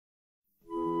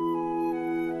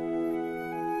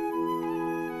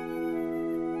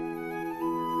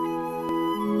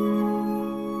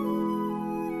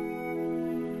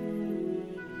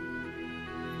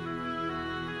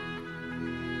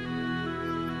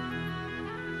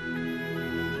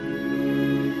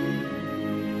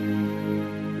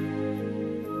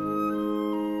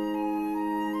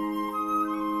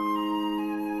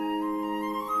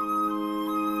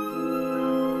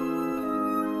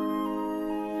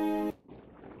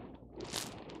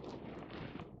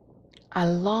A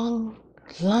long,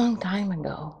 long time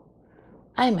ago,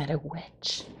 I met a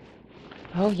witch.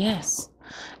 Oh, yes.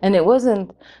 And it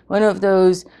wasn't one of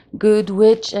those good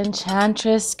witch,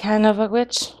 enchantress kind of a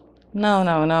witch. No,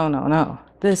 no, no, no, no.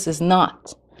 This is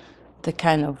not the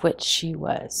kind of witch she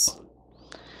was.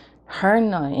 Her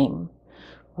name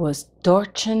was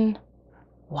Dorchen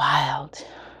Wild.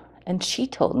 And she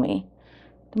told me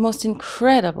the most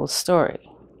incredible story.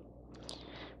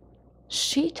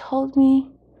 She told me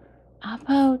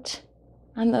about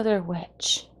another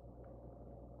witch.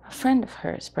 A friend of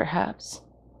hers, perhaps.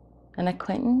 An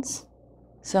acquaintance.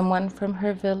 Someone from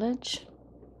her village.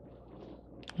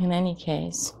 In any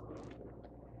case,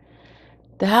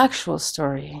 the actual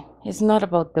story is not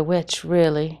about the witch,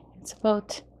 really. It's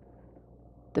about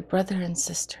the brother and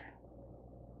sister.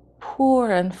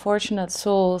 Poor, unfortunate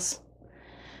souls.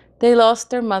 They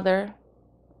lost their mother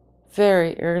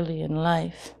very early in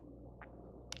life.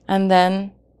 And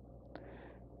then,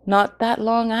 not that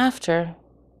long after,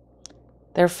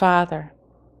 their father.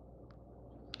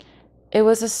 It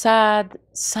was a sad,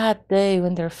 sad day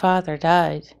when their father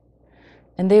died,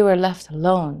 and they were left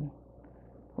alone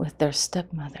with their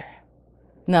stepmother.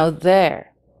 Now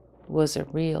there was a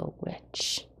real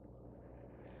witch.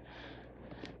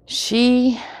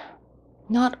 She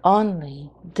not only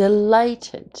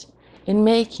delighted in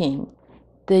making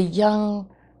the young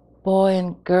boy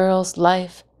and girl's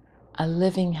life a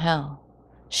living hell.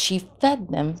 She fed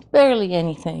them barely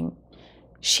anything.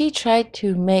 She tried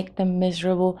to make them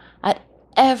miserable at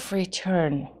every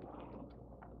turn.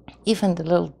 Even the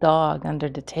little dog under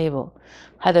the table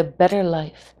had a better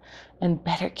life and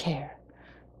better care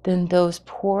than those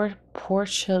poor, poor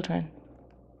children.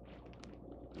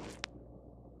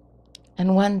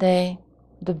 And one day,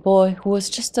 the boy, who was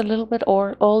just a little bit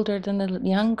older than the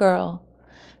young girl,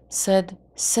 said,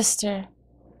 "Sister,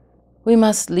 we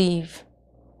must leave.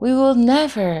 We will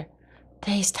never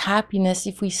taste happiness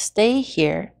if we stay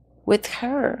here with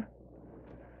her."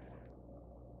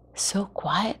 So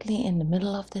quietly in the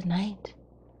middle of the night,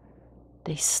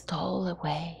 they stole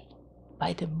away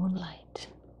by the moonlight.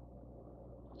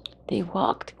 They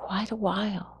walked quite a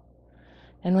while,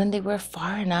 and when they were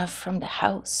far enough from the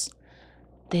house,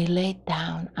 they laid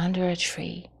down under a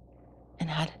tree and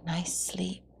had a nice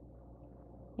sleep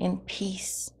in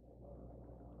peace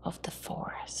of the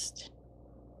forest.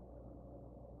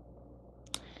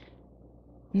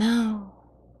 Now,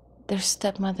 their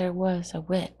stepmother was a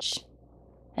witch,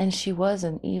 and she was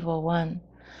an evil one.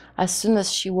 As soon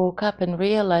as she woke up and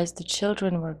realized the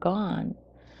children were gone,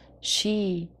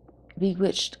 she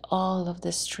bewitched all of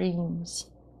the streams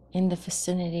in the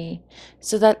vicinity,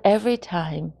 so that every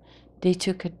time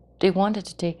they wanted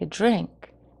to take a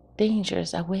drink,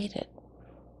 dangers awaited.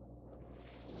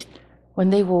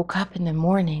 When they woke up in the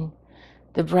morning,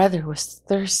 the brother was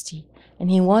thirsty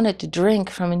and he wanted to drink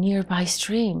from a nearby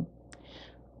stream.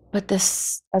 But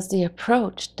as they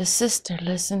approached, the sister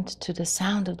listened to the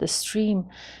sound of the stream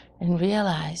and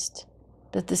realized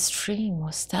that the stream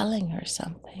was telling her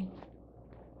something.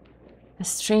 The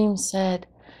stream said,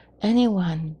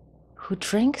 "Anyone who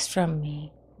drinks from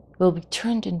me will be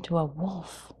turned into a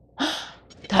wolf."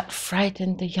 That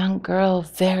frightened the young girl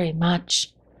very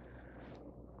much.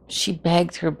 She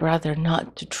begged her brother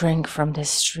not to drink from this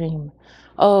stream.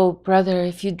 "Oh, brother,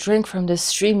 if you drink from this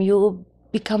stream, you will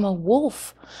become a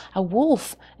wolf,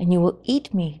 and you will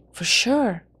eat me for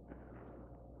sure."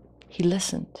 He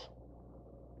listened.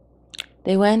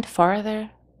 They went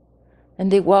farther,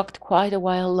 and they walked quite a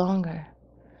while longer.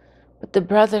 But the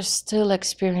brothers still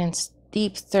experienced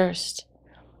deep thirst,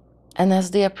 and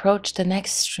as they approached the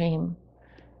next stream,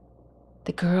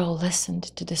 the girl listened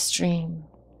to the stream,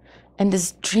 and the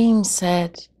stream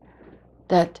said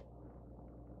that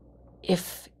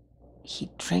if he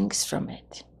drinks from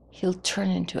it, he'll turn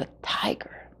into a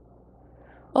tiger.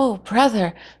 "Oh,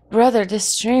 brother, this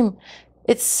stream,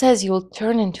 it says you will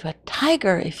turn into a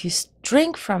tiger if you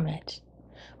drink from it.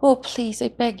 Oh, please, I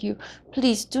beg you,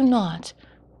 please do not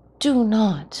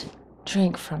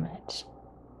drink from it."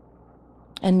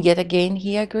 And yet again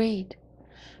he agreed.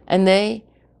 And they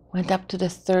went up to the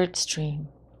third stream.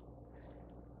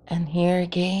 And here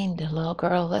again the little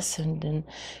girl listened, and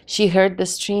she heard the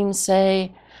stream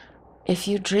say, "If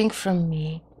you drink from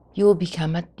me, you will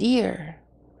become a deer."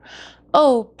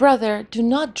 "Oh, brother, do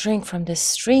not drink from this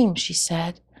stream," she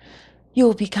said. "You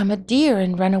will become a deer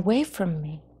and run away from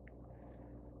me."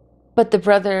 But the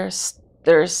brother's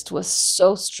thirst was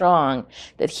so strong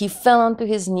that he fell onto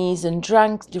his knees and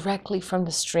drank directly from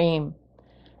the stream.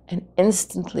 And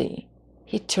instantly,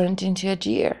 he turned into a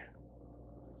deer.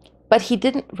 But he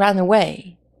didn't run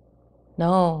away.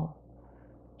 No,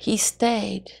 he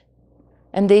stayed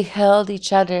and they held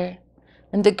each other,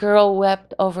 and the girl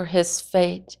wept over his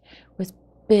fate with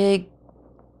big,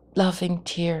 loving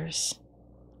tears.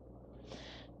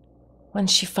 When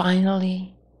she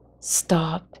finally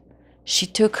stopped, she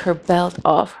took her belt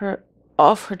off her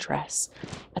dress,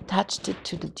 attached it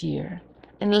to the deer,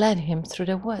 and led him through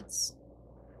the woods.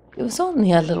 It was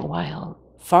only a little while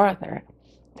farther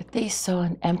that they saw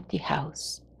an empty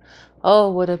house.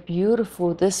 Oh, what a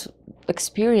beautiful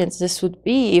experience this would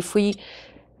be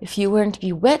if you weren't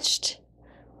bewitched.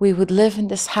 We would live in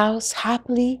this house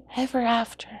happily ever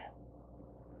after.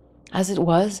 As it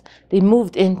was, they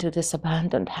moved into this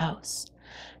abandoned house,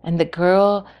 and the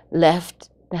girl left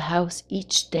the house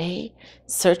each day,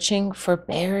 searching for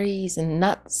berries and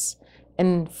nuts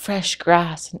and fresh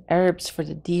grass and herbs for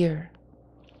the deer.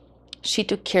 She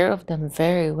took care of them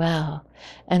very well,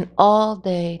 and all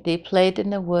day they played in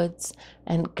the woods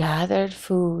and gathered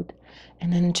food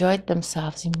and enjoyed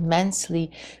themselves immensely,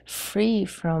 free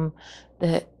from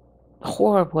the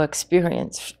horrible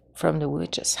experiences from the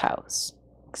witch's house.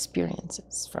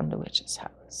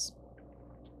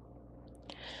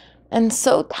 And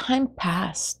so time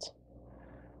passed,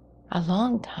 a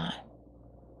long time.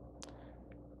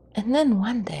 And then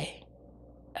one day,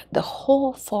 the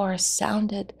whole forest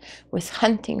sounded with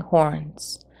hunting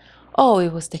horns. Oh,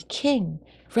 it was the king,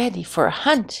 ready for a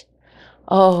hunt.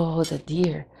 Oh, the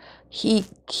deer. He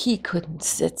couldn't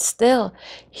sit still.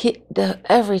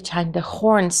 Every time the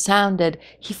horn sounded,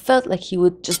 he felt like he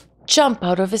would just jump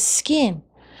out of his skin.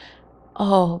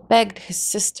 Oh, begged his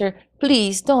sister,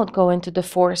 please don't go into the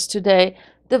forest today.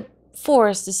 The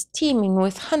forest is teeming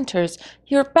with hunters.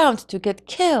 You're bound to get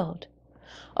killed.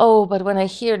 Oh, but when I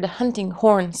hear the hunting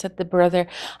horn, said the brother,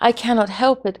 I cannot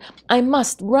help it. I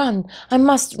must run. I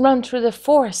must run through the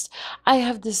forest. I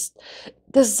have this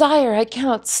desire. I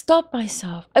cannot stop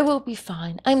myself. I will be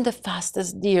fine. I'm the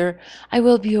fastest deer. I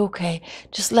will be okay.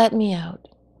 Just let me out.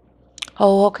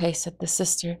 Oh, okay, said the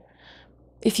sister,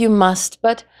 if you must,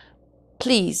 but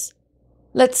please,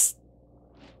 let's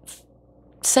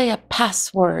say a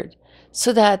password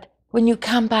so that when you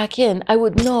come back in, I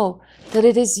would know that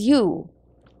it is you.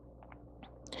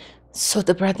 So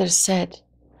the brother said,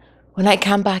 when I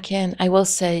come back in, I will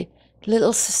say,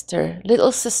 little sister,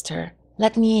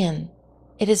 let me in.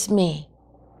 It is me.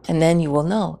 And then you will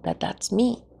know that that's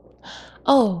me.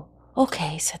 Oh,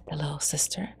 okay, said the little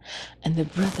sister. And the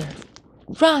brother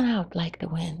ran out like the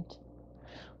wind.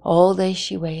 All day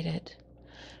she waited,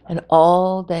 and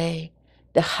all day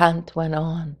the hunt went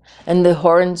on, and the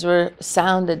horns were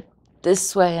sounded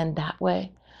this way and that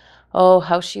way. Oh,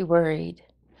 how she worried.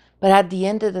 But at the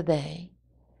end of the day,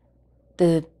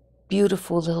 the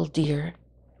beautiful little deer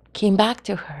came back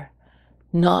to her,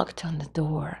 knocked on the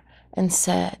door, and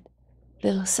said,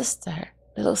 little sister,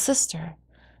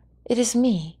 it is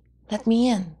me. Let me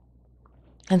in.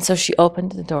 And so she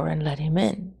opened the door and let him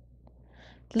in.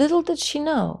 Little did she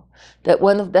know that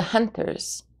one of the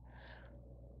hunters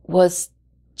was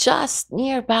just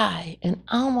nearby and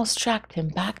almost tracked him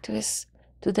back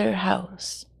to their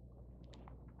house.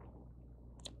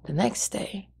 The next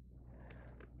day,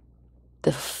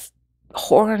 the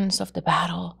horns of the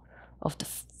battle, of the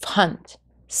hunt,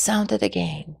 sounded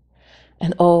again.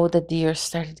 And oh, the deer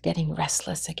started getting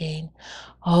restless again.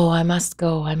 Oh, I must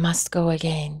go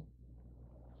again.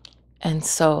 And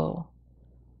so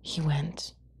he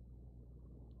went.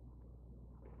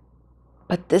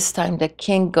 But this time the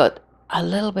king got a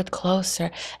little bit closer,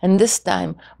 and this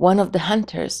time one of the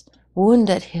hunters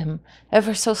wounded him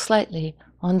ever so slightly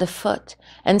on the foot.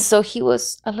 And so he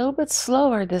was a little bit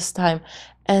slower this time,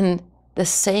 and the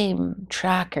same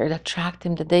tracker that tracked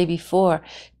him the day before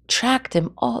tracked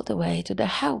him all the way to the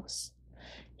house.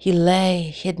 He lay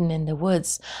hidden in the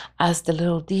woods as the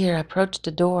little deer approached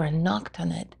the door and knocked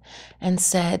on it and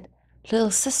said,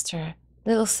 little sister,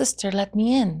 let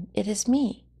me in. It is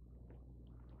me.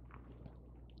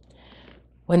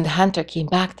 When the hunter came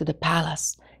back to the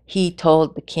palace, he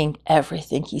told the king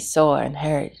everything he saw and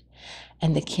heard.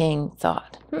 And the king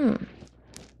thought,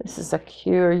 this is a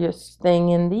curious thing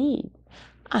indeed.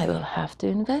 I will have to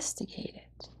investigate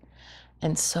it.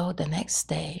 And so the next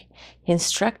day, he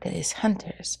instructed his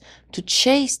hunters to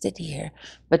chase the deer,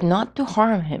 but not to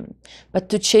harm him, but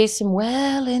to chase him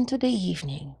well into the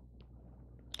evening.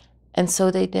 And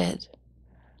so they did.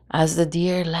 As the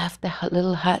deer left the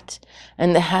little hut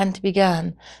and the hunt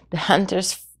began, the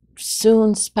hunters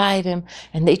soon spied him,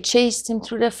 and they chased him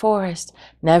through the forest,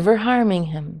 never harming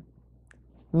him.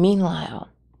 Meanwhile,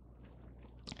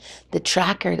 the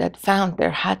tracker that found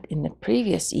their hut in the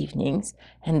previous evenings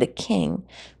and the king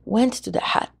went to the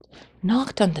hut,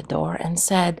 knocked on the door, and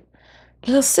said,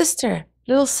 little sister,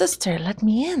 let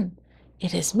me in.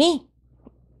 it is me."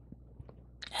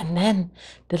 And then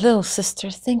the little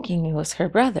sister, thinking it was her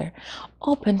brother,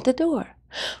 opened the door.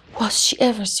 Was she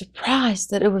ever surprised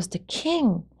that it was the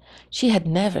king? She had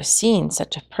never seen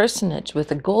such a personage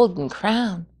with a golden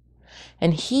crown.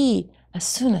 And he, as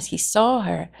soon as he saw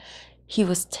her, he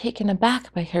was taken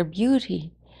aback by her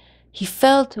beauty. He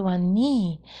fell to one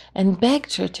knee and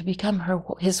begged her to become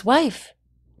his wife.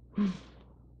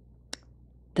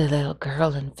 The little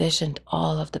girl envisioned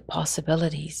all of the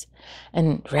possibilities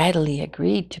and readily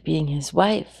agreed to being his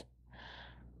wife.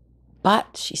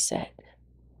 "But," she said,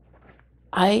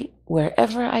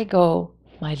 wherever I go,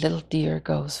 my little dear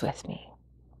goes with me."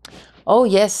 "Oh,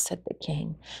 yes," said the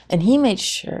king, and he made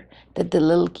sure that the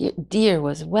little deer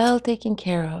was well taken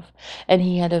care of, and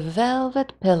he had a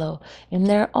velvet pillow in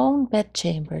their own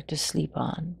bedchamber to sleep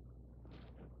on.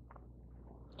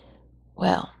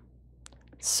 Well,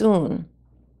 soon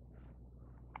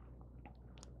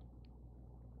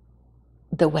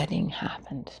the wedding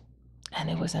happened, and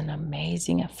it was an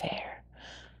amazing affair.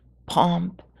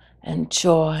 Pomp and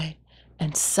joy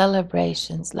and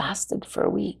celebrations lasted for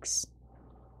weeks.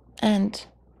 And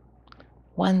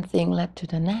one thing led to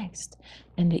the next,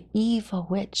 and the evil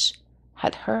witch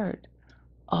had heard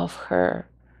of her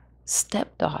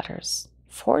stepdaughter's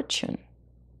fortune.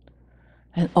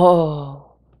 And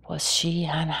oh, was she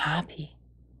unhappy.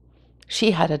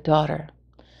 She had a daughter,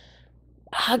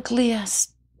 ugly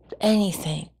as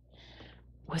anything,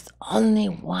 with only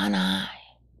one eye.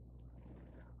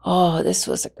 Oh, this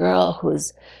was a girl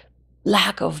whose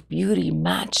lack of beauty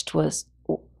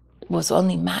was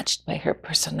only matched by her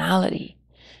personality.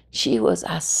 She was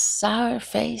as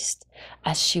sour-faced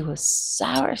as she was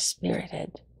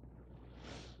sour-spirited.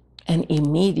 And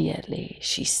immediately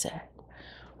she said,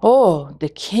 "Oh, the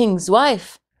king's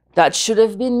wife, that should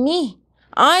have been me.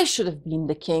 I should have been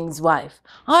the king's wife.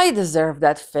 I deserve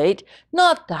that fate,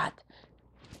 not that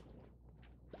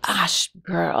ash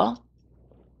girl."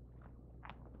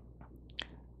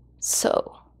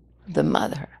 So the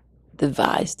mother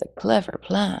devised a clever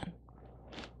plan.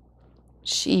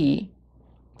 She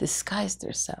disguised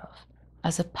herself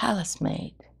as a palace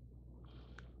maid.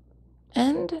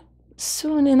 And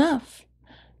soon enough,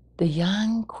 the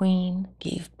young queen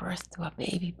gave birth to a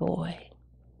baby boy.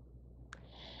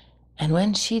 And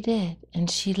when she did, and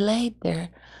she laid there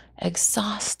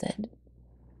exhausted,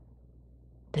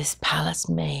 this palace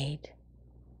maid,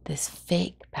 this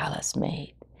fake palace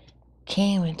maid,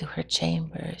 came into her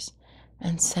chambers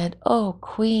and said, "Oh,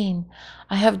 queen,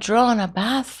 I have drawn a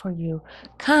bath for you.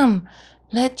 Come,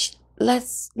 let's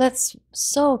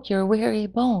soak your weary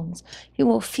bones. You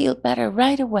will feel better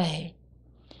right away."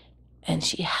 And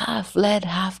she half led,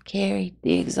 half carried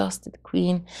the exhausted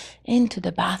queen into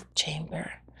the bath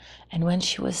chamber. And when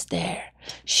she was there,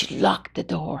 she locked the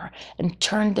door and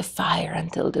turned the fire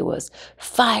until it was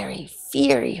fiery,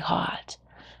 fiery hot.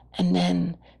 And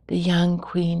then the young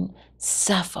queen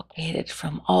suffocated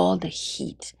from all the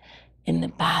heat in the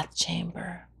bath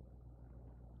chamber.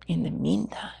 In the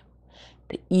meantime,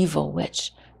 the evil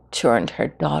witch turned her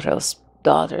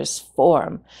daughter's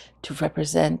form to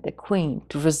represent the queen,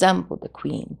 to resemble the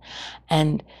queen.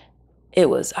 And it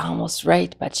was almost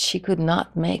right, but she could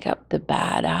not make up the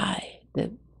bad eye,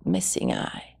 the missing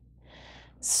eye.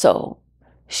 So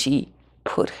she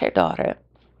put her daughter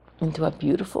into a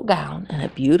beautiful gown and a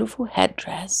beautiful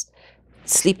headdress,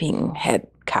 sleeping head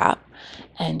cap,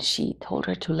 and she told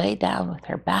her to lay down with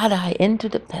her bad eye into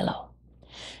the pillow.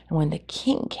 And when the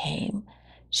king came,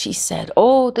 she said,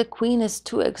 "Oh, the queen is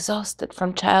too exhausted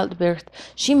from childbirth.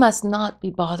 She must not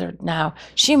be bothered now.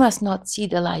 She must not see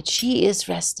the light. She is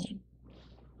resting."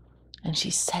 And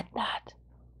she said that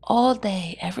all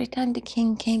day. Every time the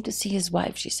king came to see his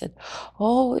wife, she said,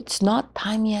 "Oh, it's not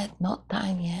time yet, not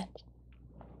time yet."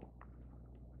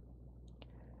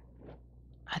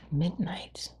 At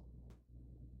midnight,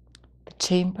 the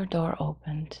chamber door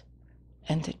opened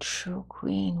and the true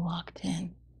queen walked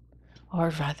in, or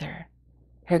rather,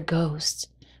 her ghost,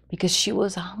 because she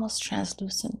was almost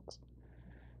translucent.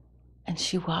 And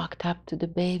she walked up to the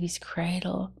baby's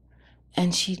cradle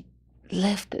and she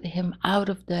lifted him out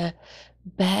of the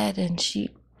bed and she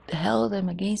held him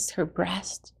against her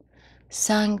breast,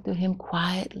 sang to him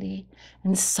quietly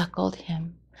and suckled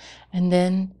him. And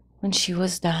then when she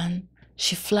was done,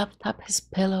 she fluffed up his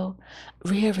pillow,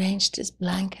 rearranged his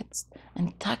blankets,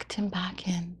 and tucked him back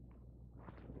in.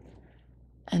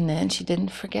 And then she didn't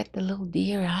forget the little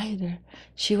deer either.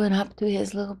 She went up to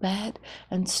his little bed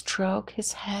and stroked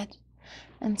his head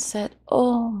and said,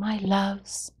 "Oh, my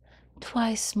loves,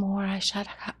 twice more I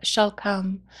shall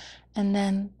come, and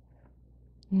then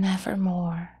never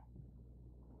more."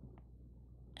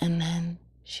 And then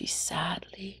she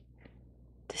sadly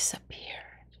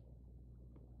disappeared.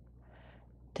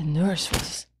 The nurse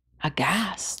was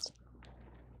aghast.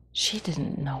 She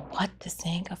didn't know what to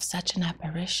think of such an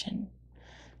apparition,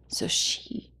 so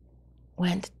she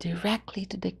went directly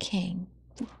to the king.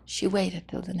 She waited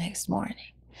till the next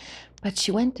morning, but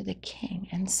she went to the king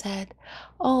and said,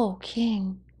 "Oh,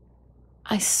 king,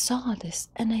 I saw this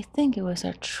and I think it was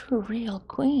our true, real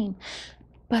queen,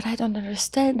 but I don't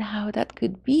understand how that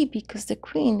could be because the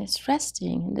queen is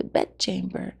resting in the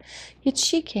bedchamber, yet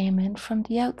she came in from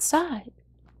the outside."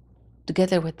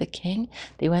 Together with the king,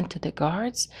 they went to the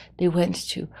guards, they went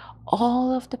to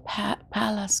all of the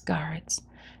palace guards,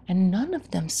 and none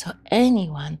of them saw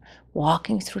anyone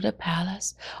walking through the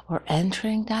palace or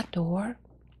entering that door.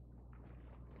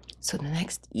 So the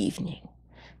next evening,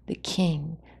 the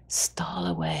king stole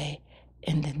away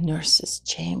in the nurse's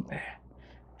chamber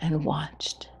and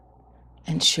watched.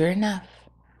 And sure enough,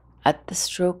 at the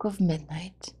stroke of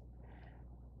midnight,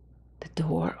 the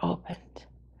door opened,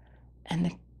 and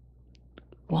the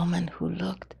woman who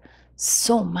looked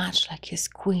so much like his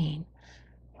queen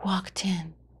walked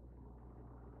in,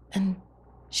 and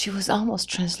she was almost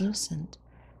translucent,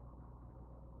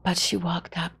 but she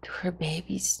walked up to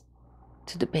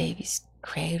the baby's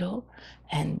cradle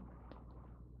and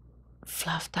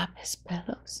fluffed up his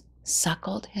pillows,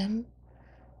 suckled him.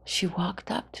 She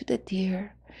walked up to the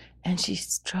deer and she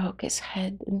stroked his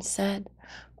head and said,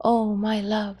 "Oh, my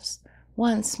loves,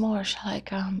 once more shall I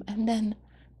come, and then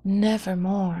never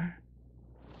more."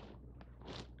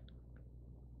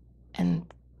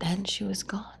 And then she was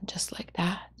gone, just like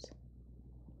that.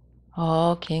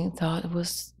 Oh, King thought it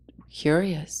was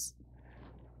curious.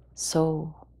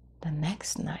 So the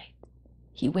next night,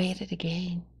 he waited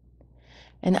again.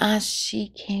 And as she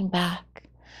came back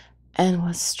and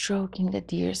was stroking the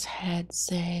deer's head,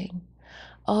 saying,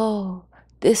 "Oh,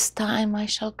 this time I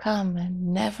shall come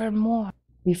and never more,"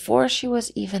 before she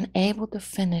was even able to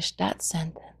finish that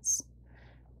sentence,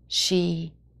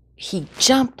 he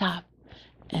jumped up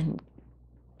and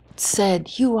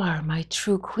said, "You are my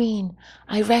true queen.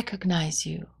 I recognize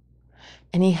you."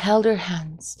 And he held her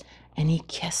hands and he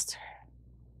kissed her.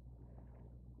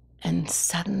 And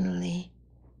suddenly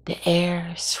the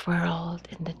air swirled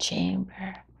in the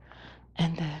chamber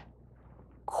and the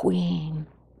queen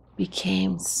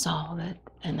became solid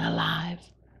and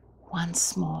alive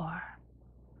once more.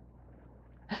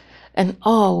 And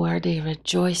oh, were they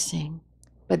rejoicing.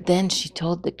 But then she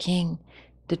told the king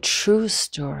the true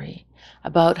story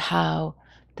about how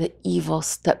the evil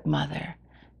stepmother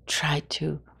tried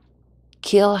to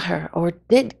kill her, or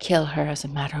did kill her as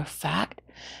a matter of fact,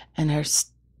 and her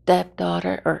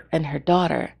stepdaughter, and her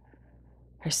daughter,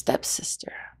 her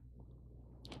stepsister.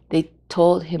 They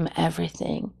told him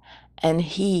everything, and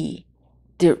he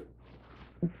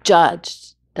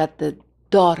judged that the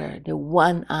daughter, the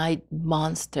one-eyed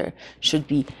monster, should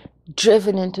be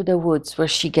driven into the woods where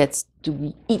she gets to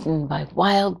be eaten by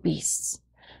wild beasts.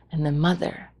 And the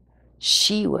mother,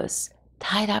 she was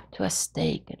tied up to a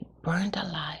stake and burned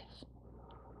alive.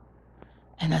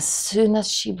 And as soon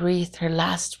as she breathed her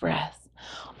last breath,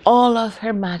 all of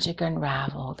her magic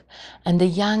unraveled, and the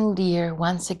young deer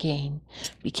once again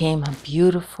became a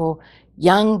beautiful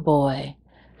young boy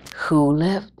who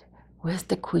lived with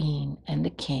the queen and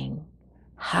the king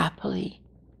happily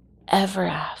ever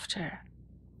after.